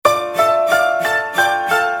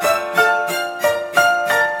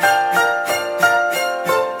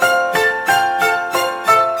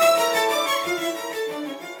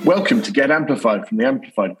to Get Amplified from the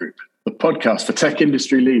Amplified Group, the podcast for tech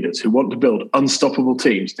industry leaders who want to build unstoppable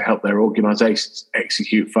teams to help their organisations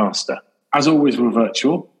execute faster. As always, we're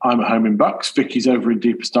virtual. I'm at home in Bucks. Vicky's over in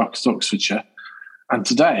deepest, darkest Oxfordshire. And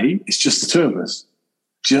today, it's just the two of us.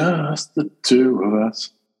 Just the two of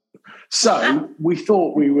us. So we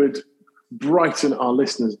thought we would brighten our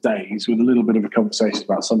listeners' days with a little bit of a conversation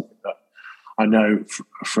about something that I know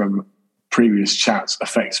from previous chats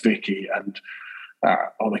affects Vicky and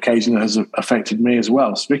on occasion has affected me as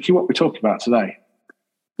well. So Vicky, what we're talking about today?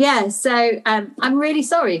 Yeah, so I'm really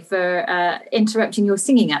sorry for interrupting your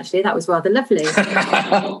singing, actually. That was rather lovely.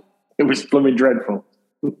 It was blooming dreadful.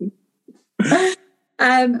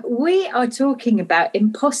 We are talking about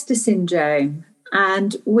imposter syndrome,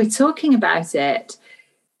 and we're talking about it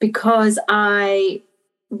because I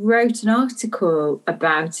wrote an article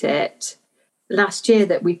about it last year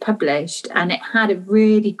that we published, and it had a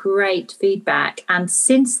really great feedback. And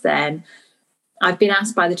since then, I've been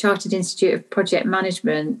asked by the Chartered Institute of Project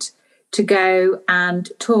Management to go and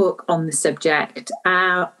talk on the subject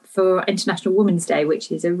for International Women's Day,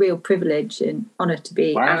 which is a real privilege and honour to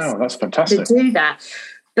be asked that's fantastic. to do that.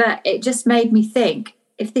 But it just made me think,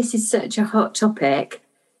 if this is such a hot topic,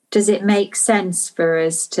 does it make sense for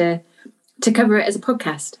us to cover it as a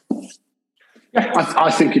podcast? Yeah,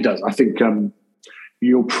 I think it does. I think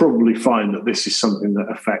you'll probably find that this is something that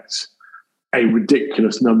affects a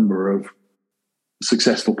ridiculous number of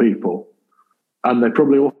successful people, and they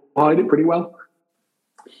probably all hide it pretty well.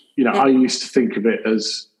 I used to think of it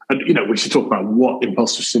as, and we should talk about what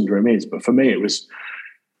imposter syndrome is, but for me it was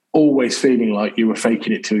always feeling like you were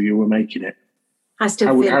faking it till you were making it.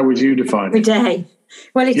 How would you define every it? Day.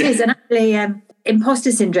 Well, it is, and actually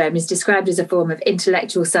imposter syndrome is described as a form of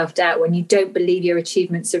intellectual self-doubt when you don't believe your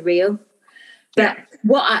achievements are real. But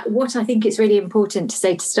what I think it's really important to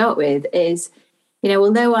say to start with is,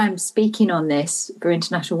 although I'm speaking on this for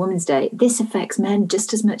International Women's Day, this affects men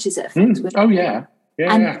just as much as it affects women. Oh, yeah.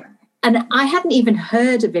 And I hadn't even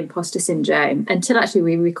heard of imposter syndrome until actually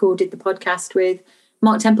we recorded the podcast with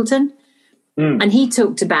Mark Templeton. And he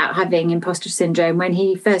talked about having imposter syndrome when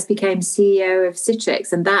he first became CEO of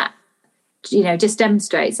Citrix. And that, just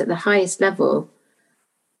demonstrates at the highest level,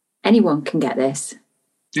 anyone can get this.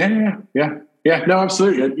 Yeah. No,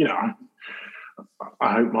 absolutely.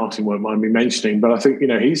 I hope Martin won't mind me mentioning, but I think,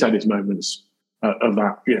 he's had his moments of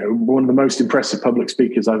that. One of the most impressive public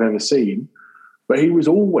speakers I've ever seen, but he was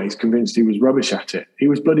always convinced he was rubbish at it. He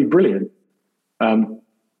was bloody brilliant.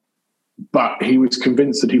 But he was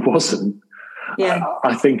convinced that he wasn't. Yeah.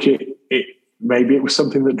 I think maybe it was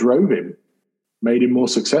something that drove him, made him more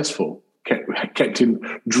successful, kept him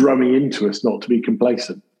drumming into us not to be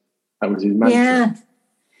complacent. That was his mantra.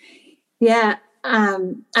 Yeah.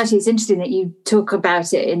 Actually, it's interesting that you talk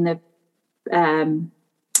about it in the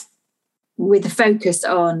with the focus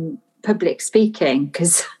on public speaking,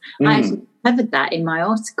 because I actually covered that in my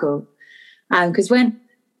article. Because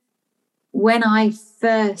when I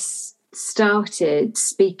first started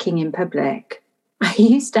speaking in public, I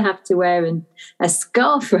used to have to wear a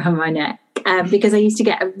scarf around my neck because I used to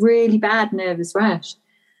get a really bad nervous rash.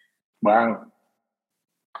 Wow.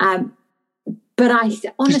 But I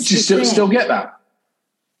honestly still get that?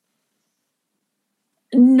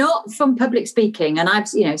 Not from public speaking. And I've,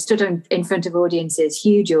 stood in front of audiences,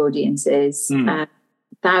 huge audiences,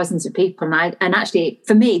 thousands of people. And actually,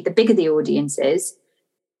 for me, the bigger the audience is,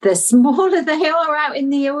 the smaller they are out in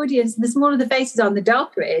the audience, the smaller the faces are, and the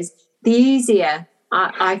darker it is, the easier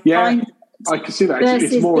I find. I can see that.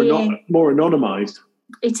 It's more anonymised.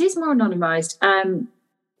 It is more anonymised.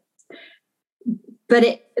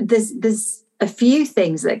 But there's a few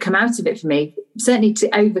things that come out of it for me, certainly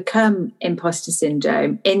to overcome imposter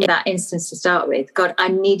syndrome in that instance to start with. God, I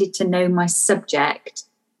needed to know my subject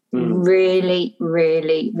really,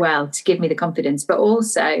 really well to give me the confidence. But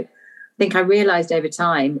also, I think I realised over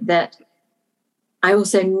time that I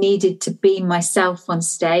also needed to be myself on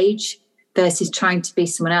stage versus trying to be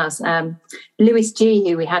someone else. Lewis G,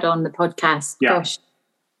 who we had on the podcast,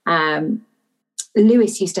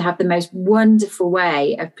 Lewis used to have the most wonderful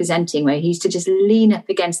way of presenting, where he used to just lean up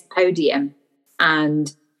against the podium,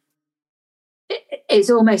 and it's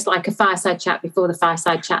almost like a fireside chat before the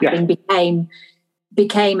fireside chat thing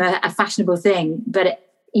became a fashionable thing.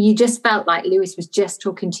 But you just felt like Lewis was just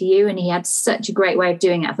talking to you, and he had such a great way of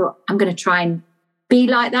doing it. I thought, I'm going to try and be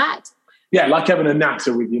like that. Yeah, like having a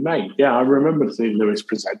natter with your mate. Yeah, I remember seeing Lewis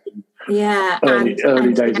presenting. Yeah. Early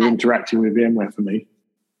days of interacting with VMware for me.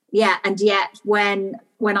 Yeah, and yet when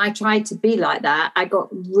I tried to be like that, I got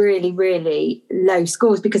really, really low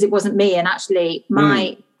scores because it wasn't me. And actually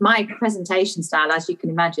my presentation style, as you can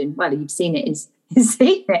imagine, well, you've seen it, is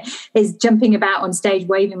seen it, is jumping about on stage,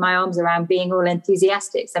 waving my arms around, being all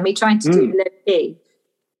enthusiastic. So me trying to do low key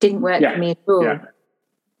didn't work for me at all. Yeah.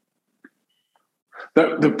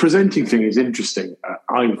 The presenting thing is interesting.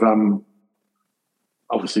 I've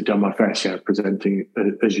obviously done my fair share of presenting,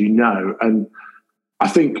 as you know, and I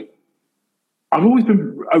think I've always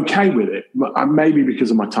been okay with it, maybe because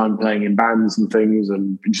of my time playing in bands and things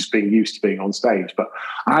and just being used to being on stage. But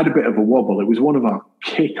I had a bit of a wobble. It was one of our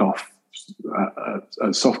kickoff at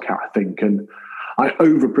Softcat, I think, and I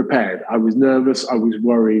over-prepared. I was nervous. I was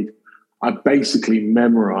worried. I basically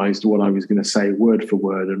memorized what I was going to say word for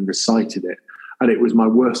word and recited it. And it was my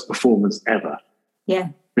worst performance ever. Yeah.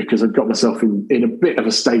 Because I'd got myself in a bit of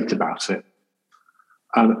a state about it.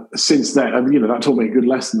 And since then, that taught me a good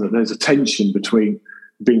lesson, that there's a tension between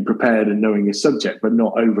being prepared and knowing your subject, but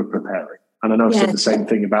not over-preparing. And I know I've said the same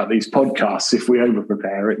thing about these podcasts. If we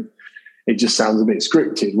over-prepare, it just sounds a bit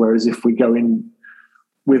scripted. Whereas if we go in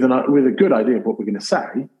with a good idea of what we're going to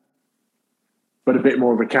say, but a bit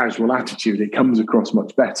more of a casual attitude, it comes across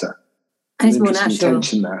much better. And it's more natural.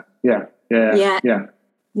 Tension there.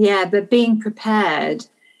 Yeah. But being prepared,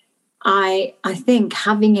 I think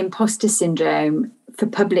having imposter syndrome for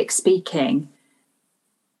public speaking,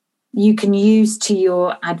 you can use to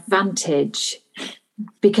your advantage,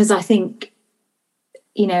 because I think,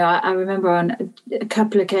 I remember on a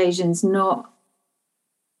couple of occasions not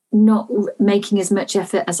making as much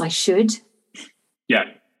effort as I should. Yeah.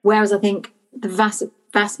 Whereas I think the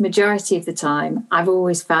vast majority of the time, I've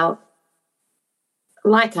always felt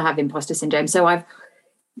like I have imposter syndrome. So I've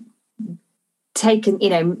taken,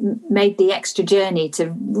 made the extra journey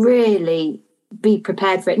to really be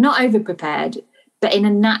prepared for it, not over prepared, but in a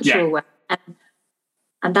natural way.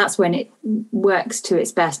 And that's when it works to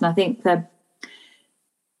its best. And I think the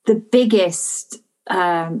biggest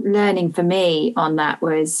learning for me on that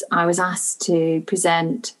was I was asked to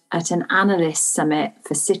present at an analyst summit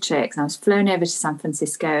for Citrix. I was flown over to San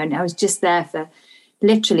Francisco, and I was just there for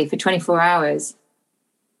 24 hours.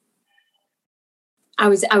 I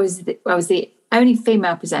was the only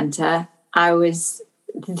female presenter. I was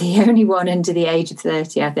the only one under the age of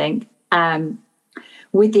 30, I think,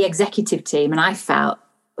 with the executive team. And I felt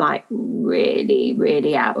like really,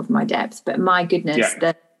 really out of my depth. But my goodness,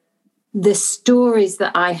 the stories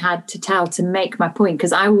that I had to tell to make my point,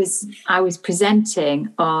 because I was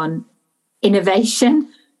presenting on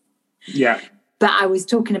innovation. Yeah. But I was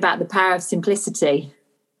talking about the power of simplicity.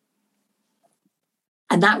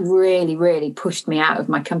 And that really, really pushed me out of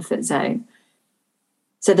my comfort zone.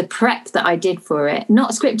 So the prep that I did for it,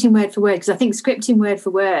 not scripting word for word, because I think scripting word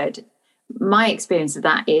for word, my experience of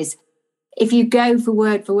that is if you go for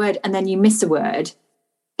word and then you miss a word,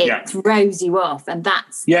 it throws you off. And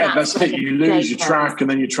that's it. You lose your track, and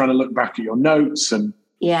then you're trying to look back at your notes, and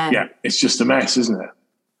it's just a mess, isn't it?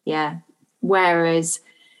 Yeah. Whereas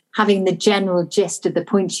having the general gist of the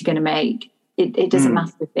points you're going to make, it doesn't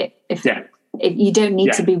matter if you don't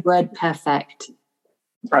need to be word perfect.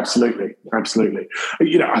 Absolutely.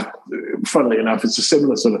 Funnily enough, it's a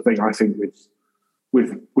similar sort of thing, I think,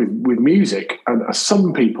 with music. And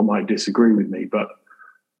some people might disagree with me, but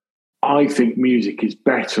I think music is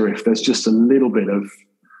better if there's just a little bit of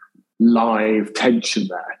live tension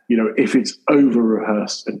there. If it's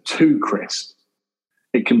over-rehearsed and too crisp,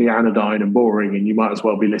 it can be anodyne and boring, and you might as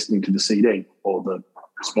well be listening to the CD or the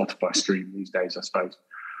Spotify stream these days, I suppose.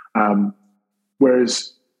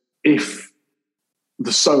 Whereas if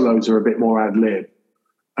the solos are a bit more ad lib,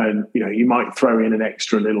 and you might throw in an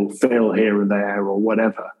extra little fill here and there or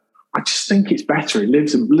whatever, I just think it's better.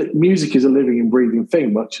 Music is a living and breathing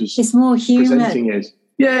thing, much as it's more human. Presenting is.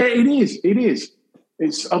 Yeah, it is.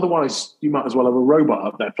 It's otherwise you might as well have a robot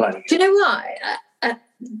up there playing. Do you know what?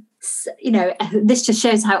 This just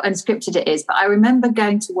shows how unscripted it is. But I remember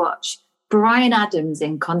going to watch Bryan Adams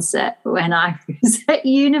in concert when I was at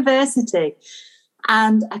university.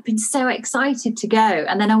 And I've been so excited to go.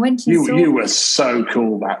 And then I went and saw... You were so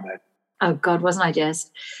cool back then. Oh, God, wasn't I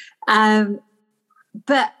just?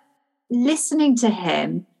 But listening to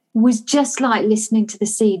him was just like listening to the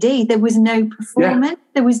CD. There was no performance.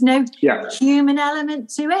 Yeah. There was no human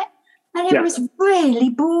element to it. And it was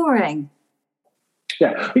really boring.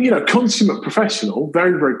 Yeah. Consummate professional,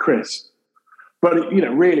 very, very crisp. But,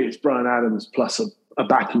 really it's Bryan Adams plus a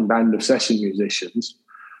backing band of session musicians.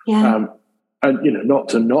 Yeah. And not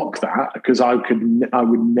to knock that, because I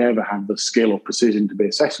would never have the skill or precision to be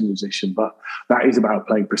a session musician, but that is about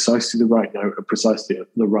playing precisely the right note at precisely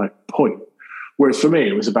the right point. Whereas for me,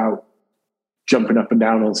 it was about jumping up and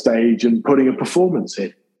down on stage and putting a performance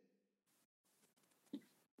in.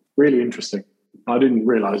 Really interesting. I didn't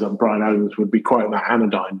realise that Bryan Adams would be quite that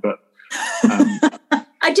anodyne, but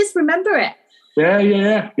I just remember it.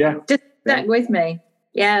 Yeah. Just stuck with me.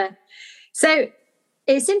 Yeah. So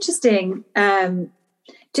it's interesting,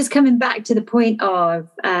 just coming back to the point of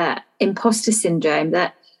imposter syndrome,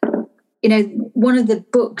 that, one of the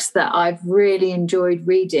books that I've really enjoyed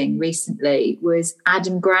reading recently was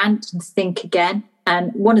Adam Grant and Think Again.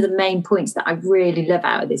 And one of the main points that I really love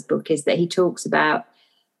out of this book is that he talks about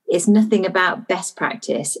it's nothing about best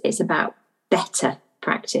practice, it's about better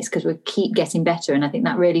practice, because we keep getting better. And I think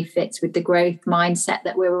that really fits with the growth mindset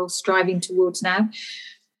that we're all striving towards now.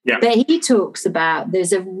 Yeah. But he talks about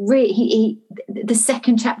the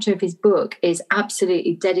second chapter of his book is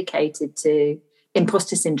absolutely dedicated to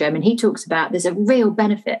imposter syndrome. And he talks about there's a real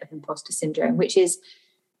benefit of imposter syndrome, which is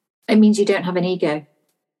it means you don't have an ego.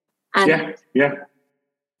 And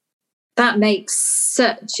that makes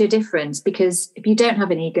such a difference, because if you don't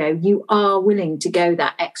have an ego, you are willing to go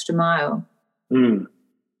that extra mile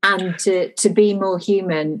and to be more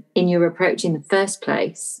human in your approach in the first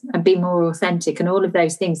place and be more authentic and all of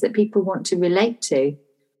those things that people want to relate to.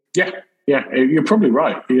 Yeah, you're probably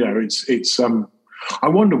right. It's I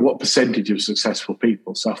wonder what percentage of successful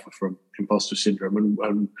people suffer from imposter syndrome,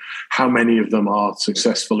 and how many of them are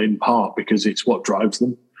successful in part because it's what drives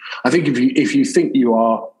them. I think if you think you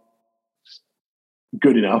are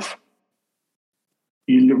good enough,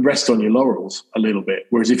 you rest on your laurels a little bit.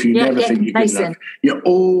 Whereas if you never think you're good enough, you're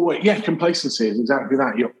always, complacency is exactly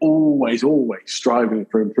that. You're always striving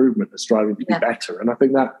for improvement and striving to be better. And I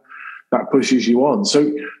think that pushes you on.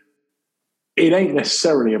 So it ain't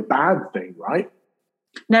necessarily a bad thing, right?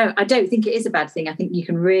 No, I don't think it is a bad thing. I think you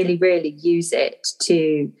can really, really use it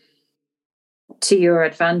to your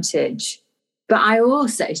advantage. But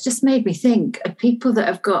it's just made me think of people that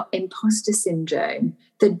have got imposter syndrome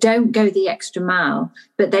that don't go the extra mile,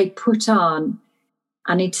 but they put on,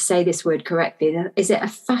 I need to say this word correctly, is it a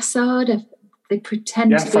facade? They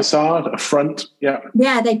pretend to be... facade, a front,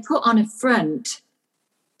 Yeah, they put on a front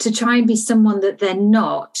to try and be someone that they're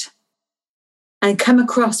not, and come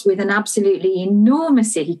across with an absolutely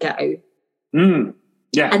enormous ego.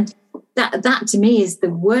 Yeah. And that to me is the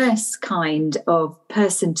worst kind of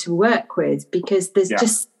person to work with, because there's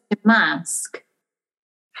just a mask.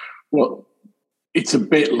 Well, it's a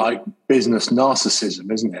bit like business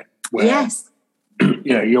narcissism, isn't it? Where, yes.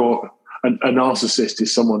 You're a narcissist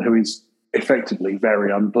is someone who is effectively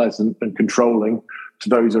very unpleasant and controlling to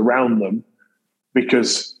those around them,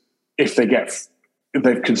 because if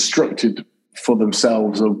they've constructed for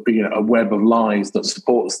themselves a web of lies that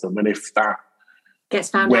supports them, and if that gets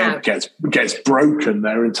found out, gets broken,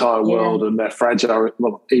 their entire world and their fragile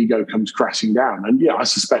ego comes crashing down. And I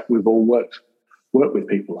suspect we've all worked with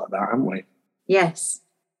people like that, haven't we? Yes.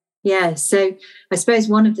 Yeah. So I suppose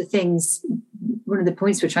one of the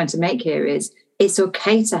points we're trying to make here is it's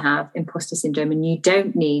okay to have imposter syndrome, and you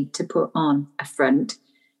don't need to put on a front.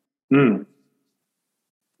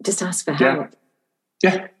 Just ask for help.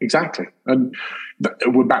 Yeah, exactly. And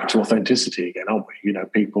we're back to authenticity again, aren't we?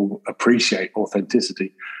 People appreciate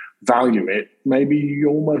authenticity, value it, maybe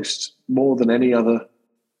almost more than any other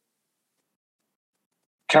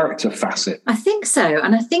character facet. I think so.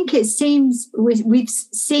 And I think it seems we've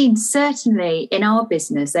seen, certainly in our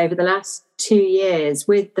business over the last 2 years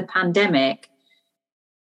with the pandemic,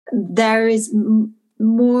 there is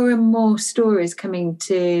more and more stories coming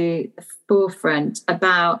to the forefront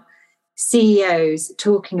about CEOs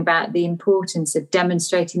talking about the importance of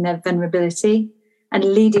demonstrating their vulnerability and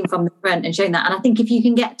leading from the front and showing that. And I think if you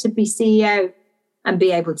can get to be CEO and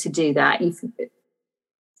be able to do that,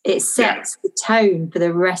 it sets the tone for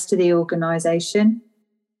the rest of the organisation.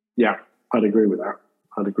 Yeah, I'd agree with that,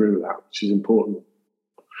 which is important.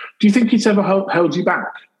 Do you think it's ever held you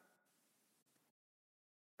back?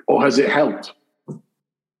 Or has it helped?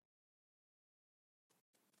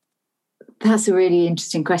 That's a really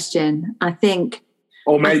interesting question. I think...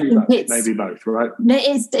 Or maybe both, right?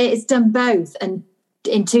 It's done both, and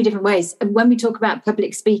in two different ways. And when we talk about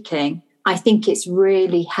public speaking, I think it's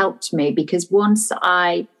really helped me, because once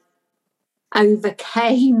I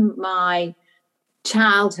overcame my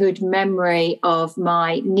childhood memory of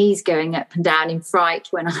my knees going up and down in fright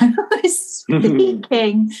when I was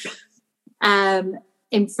speaking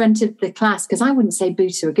in front of the class, because I wouldn't say boo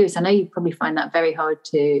to a goose. I know you probably find that very hard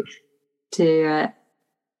to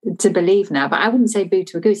believe now, but I wouldn't say boo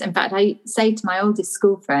to a goose. In fact, I say to my oldest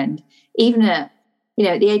school friend, even at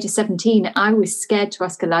the age of 17, I was scared to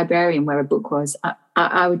ask a librarian where a book was.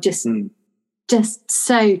 I would just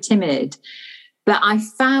so timid. But I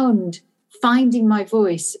found finding my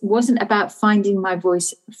voice wasn't about finding my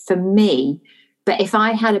voice for me, but if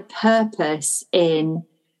I had a purpose in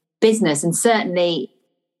business, and certainly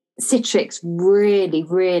Citrix really,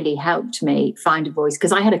 really helped me find a voice,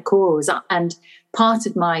 because I had a cause, and part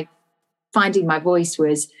of my finding my voice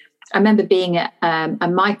was, I remember being at a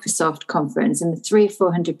Microsoft conference and 300 or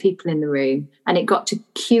 400 people in the room, and it got to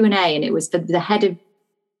Q&A, and it was for the head of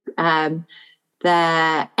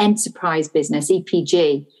their enterprise business,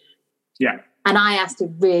 EPG. Yeah. And I asked a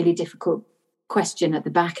really difficult question at the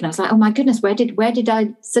back, and I was like, oh my goodness, where did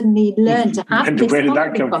I suddenly learn to have this? Where did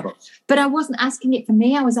that come from? But I wasn't asking it for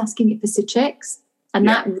me, I was asking it for Citrix. And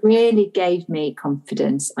that really gave me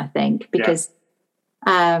confidence, I think, because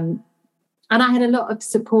and I had a lot of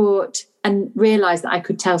support and realised that I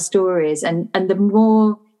could tell stories. And the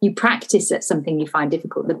more you practice at something you find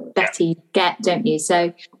difficult, the better you get, don't you?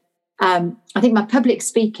 So I think my public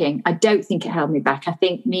speaking, I don't think it held me back. I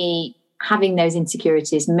think me having those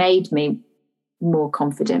insecurities made me more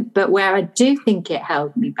confident. But where I do think it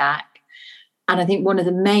held me back, and I think one of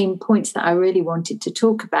the main points that I really wanted to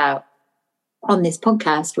talk about on this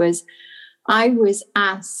podcast was, I was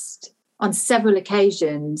asked on several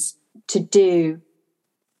occasions to do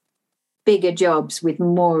bigger jobs with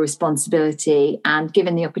more responsibility and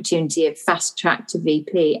given the opportunity of fast track to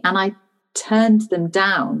VP, and I turned them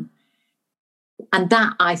down. And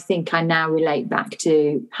that, I think, I now relate back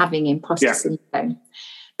to having imposter syndrome.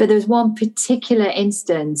 But there was one particular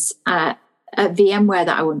instance at VMware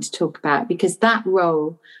that I want to talk about, because that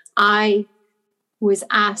role, I was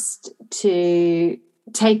asked to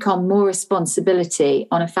take on more responsibility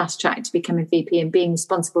on a fast track to become a VP and being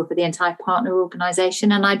responsible for the entire partner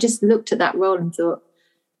organization. And I just looked at that role and thought,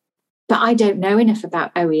 but I don't know enough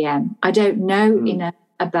about OEM. I don't know enough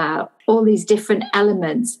about all these different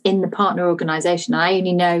elements in the partner organization. I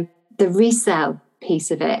only know the resale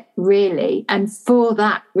piece of it, really. And for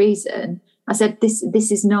that reason, I said, this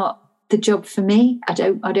is not the job for me. I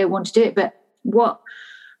don't want to do it. But what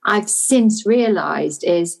I've since realized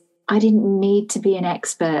is I didn't need to be an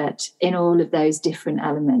expert in all of those different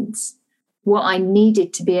elements. What I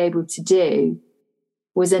needed to be able to do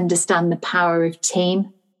was understand the power of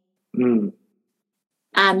team.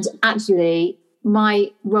 And actually,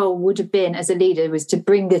 my role would have been as a leader was to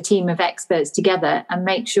bring the team of experts together and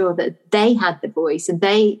make sure that they had the voice and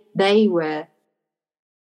they were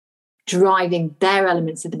driving their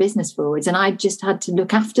elements of the business forwards. And I just had to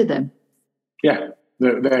look after them. Yeah.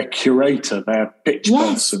 Their curator, their pitch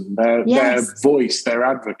person, their voice, their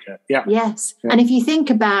advocate. Yeah. Yes. Yeah. And if you think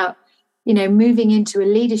about, moving into a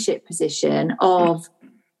leadership position of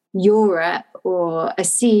Europe or a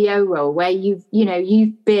CEO role where you've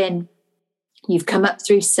come up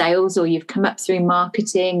through sales or you've come up through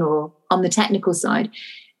marketing or on the technical side,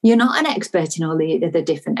 you're not an expert in all the other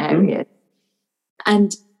different areas.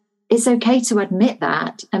 And it's okay to admit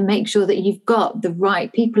that and make sure that you've got the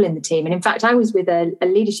right people in the team. And in fact, I was with a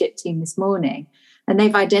leadership team this morning, and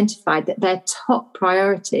they've identified that their top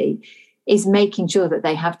priority is making sure that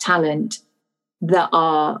they have talent that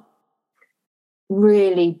are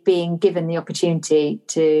really being given the opportunity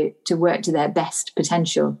to work to their best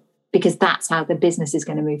potential, because that's how the business is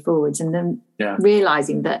going to move forwards. And then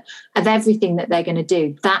realizing that of everything that they're going to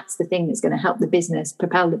do, that's the thing that's going to help the business,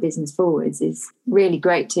 propel the business forwards, is really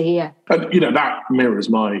great to hear. And, that mirrors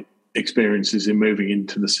my experiences in moving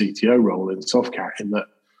into the CTO role in Softcat, in that,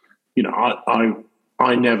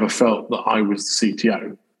 I never felt that I was the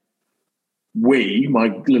CTO. We,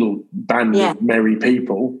 my little band of merry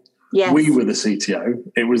people, we were the CTO.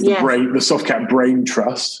 It was the Softcat Brain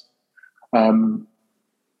Trust,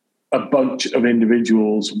 a bunch of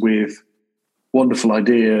individuals with wonderful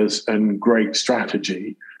ideas and great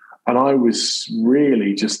strategy. And I was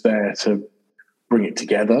really just there to bring it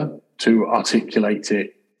together, to articulate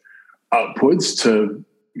it upwards to,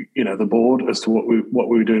 the board as to what we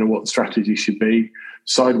were doing and what the strategy should be,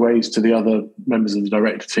 sideways to the other members of the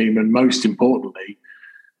director team, and most importantly,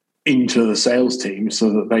 into the sales team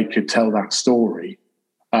so that they could tell that story.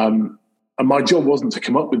 And my job wasn't to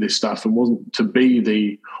come up with this stuff and wasn't to be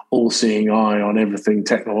the all-seeing eye on everything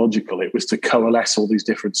technological. It was to coalesce all these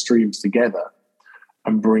different streams together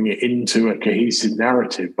and bring it into a cohesive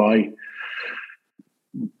narrative by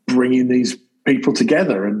bringing these people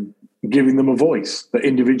together and giving them a voice that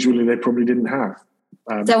individually they probably didn't have.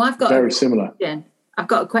 So I've got very similar. I've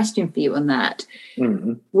got a question for you on that,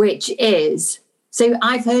 which is, so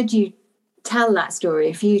I've heard you tell that story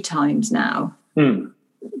a few times now.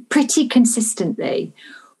 Pretty consistently.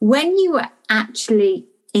 When you were actually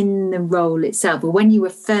in the role itself, or when you were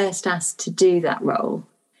first asked to do that role,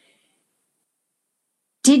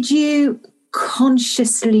 did you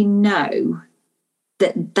consciously know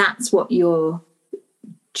that that's what your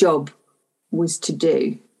job was to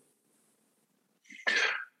do?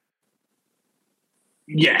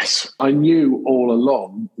 Yes, I knew all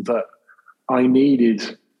along that I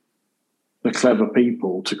needed the clever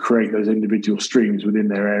people to create those individual streams within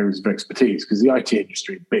their areas of expertise, because the IT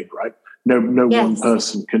industry is big, right? No one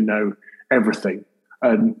person can know everything.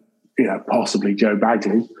 And, possibly Joe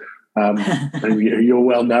Bagley, who you'll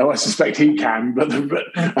well know, I suspect he can,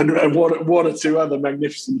 and one or two other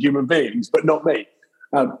magnificent human beings, but not me.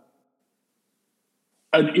 And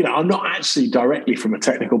I'm not actually directly from a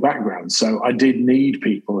technical background, so I did need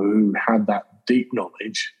people who had that deep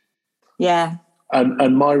knowledge. Yeah.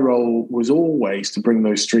 And my role was always to bring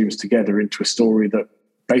those streams together into a story that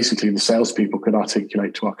basically the salespeople could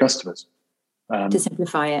articulate to our customers. To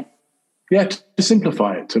simplify it. Yeah, to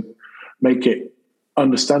simplify it, to make it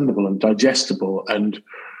understandable and digestible, and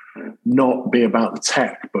not be about the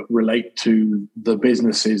tech, but relate to the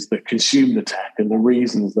businesses that consume the tech and the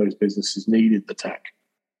reasons those businesses needed the tech.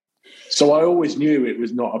 So I always knew it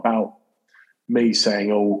was not about me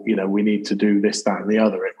saying, we need to do this, that, and the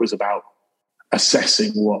other. It was about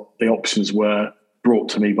assessing what the options were brought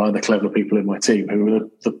to me by the clever people in my team, who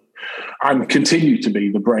were and continue to be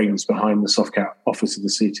the brains behind the Softcat office of the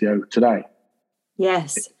CTO today.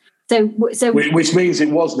 Yes. So which means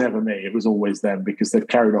it was never me. It was always them, because they've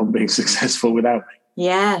carried on being successful without me.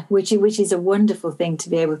 Yeah, which is a wonderful thing to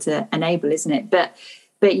be able to enable, isn't it? But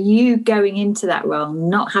you going into that role,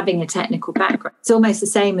 not having a technical background, it's almost the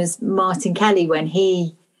same as Martin Kelly when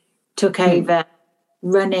he took over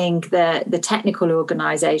running the technical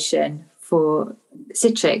organisation for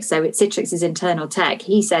Citrix. So it's Citrix's internal tech.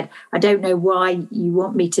 He said, I don't know why you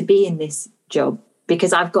want me to be in this job,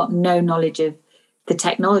 because I've got no knowledge of the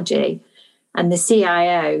technology. And the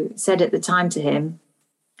CIO said at the time to him,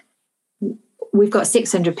 we've got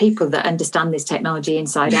 600 people that understand this technology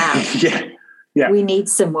inside out. Yeah. We need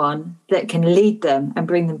someone that can lead them and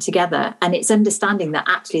bring them together. And it's understanding that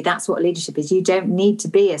actually that's what leadership is. You don't need to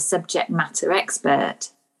be a subject matter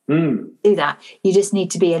expert. Do that. You just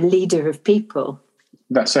need to be a leader of people.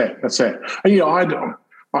 That's it. And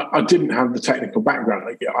I didn't have the technical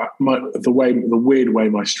background. The weird way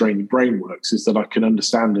my strange brain works is that I can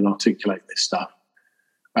understand and articulate this stuff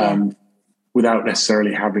without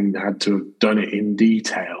necessarily having had to have done it in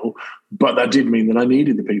detail. But that did mean that I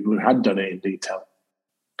needed the people who had done it in detail.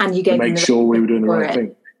 And you gave to make sure we were doing the right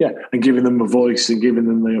thing. Yeah, and giving them a voice and giving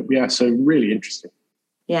them so really interesting.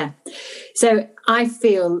 Yeah. So I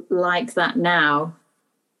feel like that now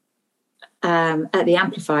at the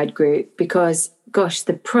Amplified Group, because, gosh,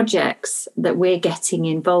 the projects that we're getting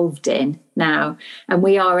involved in now, and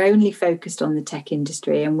we are only focused on the tech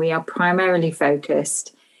industry, and we are primarily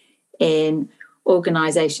focused in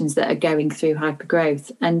organisations that are going through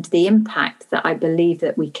hypergrowth, and the impact that I believe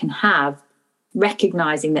that we can have,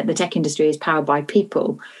 recognising that the tech industry is powered by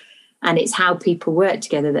people, and it's how people work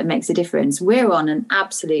together that makes a difference. We're on an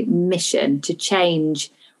absolute mission to change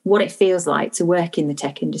what it feels like to work in the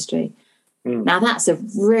tech industry. Now, that's a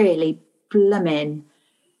really blooming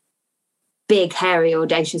big, hairy,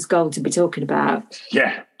 audacious goal to be talking about.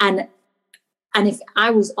 Yeah. And if I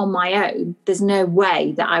was on my own, there's no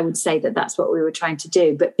way that I would say that that's what we were trying to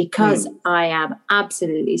do. But because I am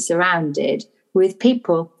absolutely surrounded with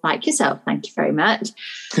people like yourself, thank you very much,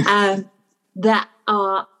 that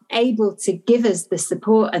are able to give us the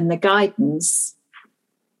support and the guidance.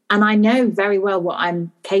 And I know very well what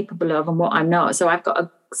I'm capable of and what I'm not. So I've got a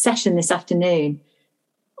session this afternoon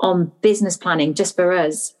on business planning just for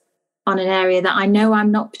us on an area that I know I'm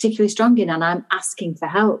not particularly strong in, and I'm asking for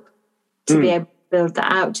help to be able to build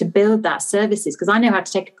that out, to build that services, because I know how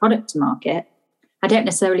to take a product to market. I don't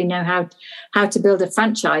necessarily know how to build a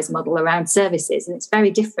franchise model around services, and it's very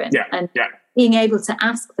different. Being able to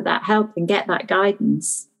ask for that help and get that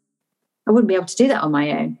guidance, I wouldn't be able to do that on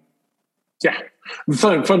my own. Yeah.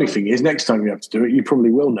 The funny thing is, next time you have to do it, you probably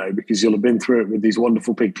will know, because you'll have been through it with these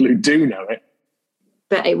wonderful people who do know it.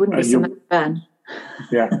 But it wouldn't be so much fun.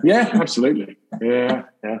 Yeah, absolutely. Yeah.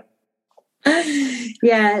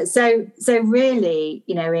 Yeah. So really,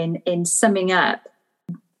 in summing up,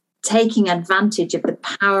 taking advantage of the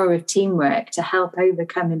power of teamwork to help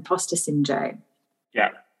overcome imposter syndrome. Yeah.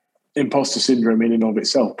 Imposter syndrome in and of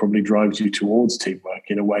itself probably drives you towards teamwork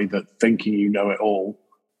in a way that thinking you know it all,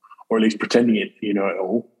 or at least pretending you know it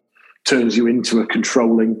all, turns you into a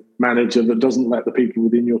controlling manager that doesn't let the people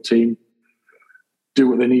within your team do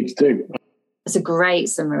what they need to do. That's a great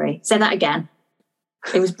summary. Say that again.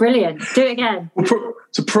 It was brilliant. Do it again.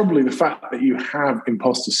 So probably the fact that you have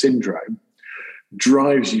imposter syndrome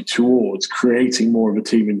drives you towards creating more of a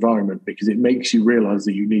team environment, because it makes you realize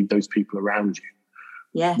that you need those people around you.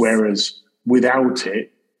 Yes. Whereas without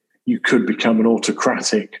it, you could become an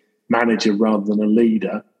autocratic manager rather than a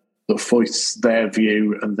leader that foists their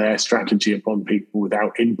view and their strategy upon people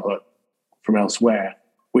without input from elsewhere,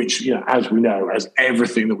 which, as we know, as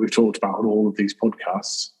everything that we've talked about on all of these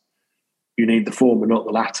podcasts, you need the former, not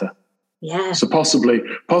the latter. Yeah. So possibly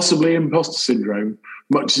imposter syndrome,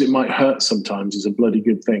 much as it might hurt sometimes, is a bloody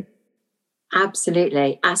good thing.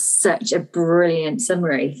 Absolutely. That's such a brilliant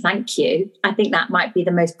summary. Thank you. I think that might be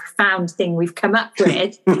the most profound thing we've come up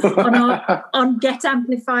with on Get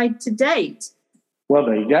Amplified to date. Well,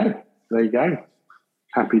 there you go.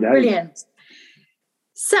 Happy days. Brilliant.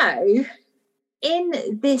 So in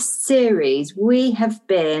this series, we have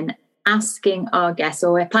been asking our guests,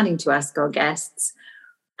 or we're planning to ask our guests,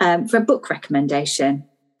 for a book recommendation.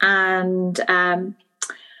 And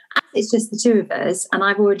it's just the two of us, and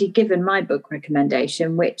I've already given my book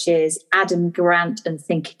recommendation, which is Adam Grant and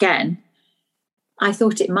Think Again. I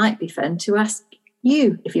thought it might be fun to ask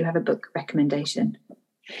you if you have a book recommendation.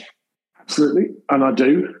 Absolutely, and I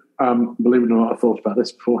do. Believe it or not, I thought about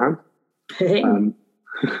this beforehand.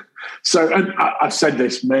 So, and I've said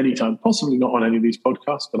this many times, possibly not on any of these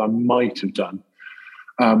podcasts, but I might have done.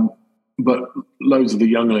 But loads of the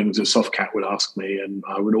younglings at Softcat would ask me, and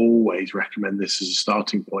I would always recommend this as a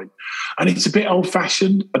starting point. And it's a bit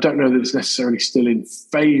old-fashioned. I don't know that it's necessarily still in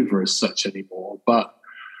favour as such anymore, but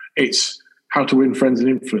it's How to Win Friends and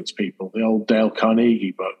Influence People, the old Dale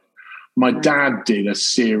Carnegie book. My dad did a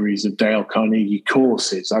series of Dale Carnegie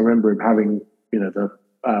courses. I remember him having, the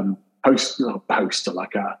poster,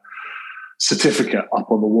 like a certificate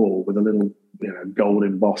up on the wall with a little, gold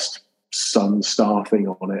embossed sun star thing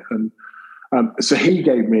on it. And so he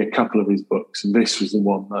gave me a couple of his books, and this was the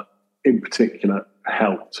one that in particular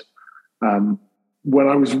helped. When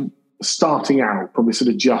I was starting out, probably sort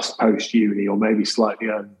of just post-uni or maybe slightly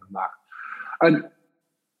earlier than that. And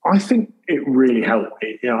I think it really helped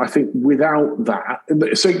me. I think without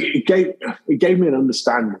that, so it gave me an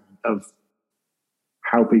understanding of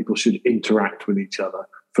how people should interact with each other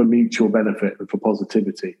for mutual benefit and for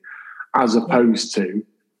positivity, as opposed to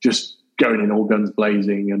just going in all guns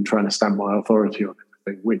blazing and trying to stamp my authority on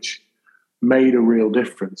everything, which made a real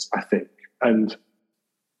difference, I think. And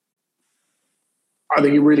I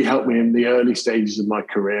think it really helped me in the early stages of my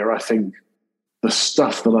career. I think the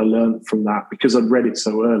stuff that I learned from that, because I'd read it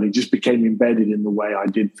so early, just became embedded in the way I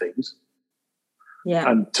did things. Yeah.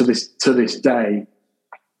 And to this day,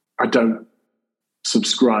 I don't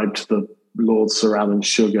subscribe to the Lord Sir Alan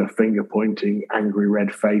Sugar finger pointing, angry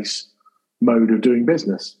red face mode of doing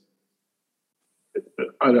business.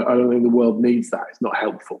 I don't think the world needs that. It's not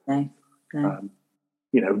helpful. No.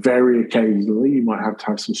 Very occasionally you might have to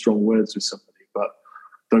have some strong words with somebody, but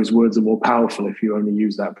those words are more powerful if you only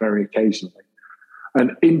use that very occasionally.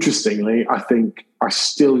 And interestingly, I think I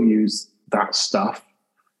still use that stuff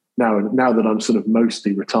now that I'm sort of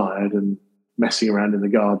mostly retired and messing around in the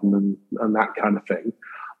garden and that kind of thing.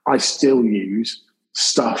 I still use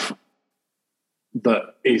stuff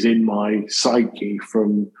that is in my psyche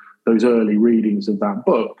from those early readings of that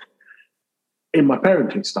book in my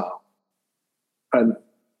parenting style. And,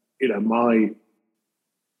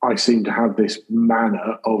 I seem to have this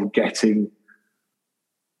manner of getting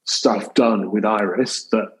stuff done with Iris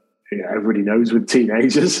that everybody knows with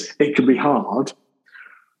teenagers, it can be hard,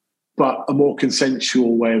 but a more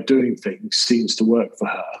consensual way of doing things seems to work for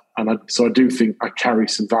her. And so I do think I carry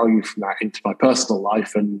some value from that into my personal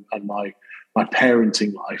life and my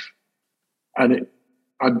parenting life. And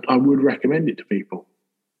I would recommend it to people.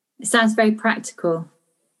 It sounds very practical.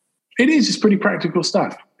 It is. It's pretty practical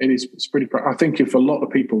stuff. It's pretty. I think if a lot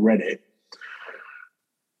of people read it,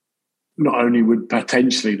 not only would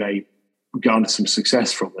potentially they garner some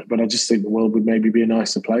success from it, but I just think the world would maybe be a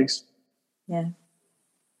nicer place. Yeah.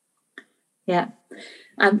 Yeah.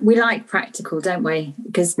 We like practical, don't we?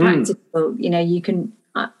 Because practical, you can.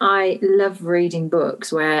 I love reading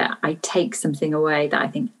books where I take something away that I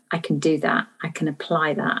think I can do that, I can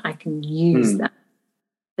apply that, I can use that,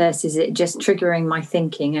 versus it just triggering my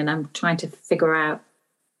thinking and I'm trying to figure out,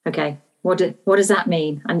 okay, what does that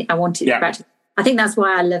mean? And I want it to practice. I think that's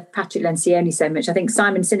why I love Patrick Lencioni so much. I think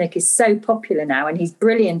Simon Sinek is so popular now, and he's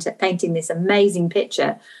brilliant at painting this amazing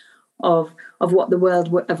picture of what the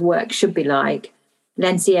world of work should be like.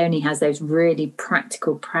 Lencioni has those really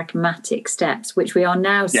practical, pragmatic steps, which we are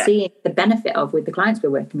now seeing the benefit of with the clients we're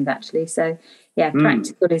working with, actually. So,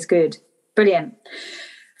 practical is good. Brilliant.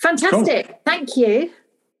 Fantastic. Cool. Thank you.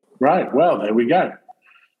 Right. Well, there we go.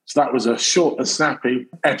 So that was a short and snappy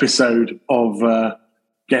episode of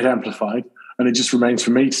Get Amplified. And it just remains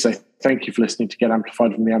for me to say thank you for listening to Get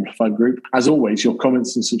Amplified from the Amplified Group. As always, your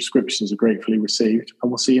comments and subscriptions are gratefully received,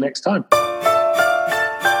 and we'll see you next time.